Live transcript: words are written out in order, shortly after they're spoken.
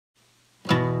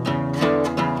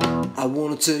I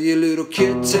wanna tell you, little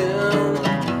kitten,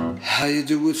 how you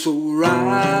do it so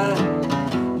right.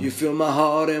 You fill my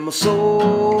heart and my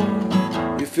soul,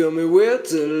 you fill me with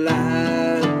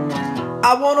delight.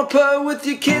 I wanna purr with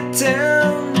you,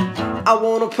 kitten, I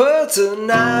wanna purr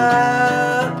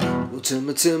tonight. Well, tell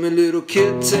me, little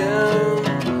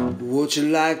kitten, what you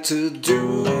like to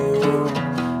do.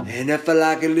 And if I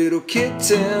like a little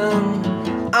kitten,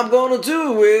 I'm gonna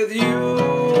do with you.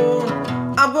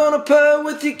 I'm gonna purr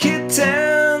with you,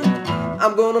 kitten,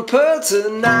 I'm gonna purr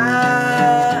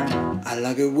tonight. I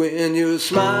like it when you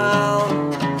smile,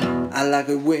 I like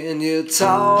it when you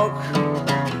talk,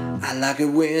 I like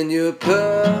it when you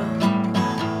purr,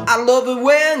 I love it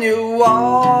when you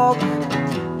walk.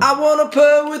 I wanna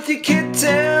purr with you,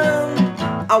 kitten,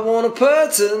 I wanna purr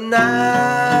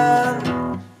tonight.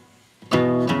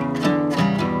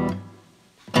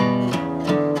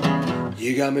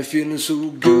 You got me feeling so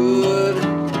good,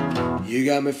 you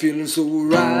got me feeling so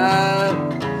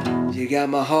right. You got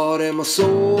my heart and my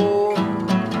soul,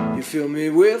 you fill me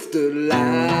with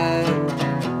delight.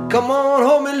 Come on,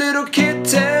 hold me, little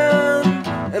kitten,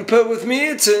 and purr with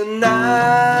me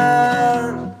tonight.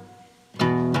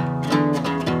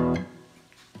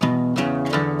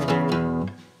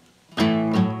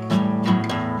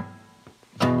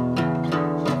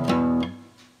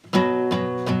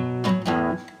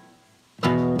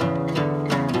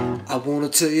 I wanna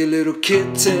tell you, little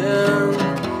kitten,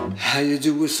 how you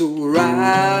do it so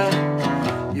right.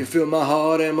 You fill my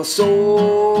heart and my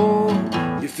soul,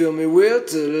 you fill me with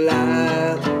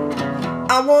delight.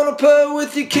 I wanna purr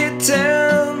with you,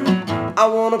 kitten, I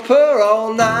wanna purr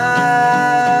all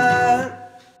night.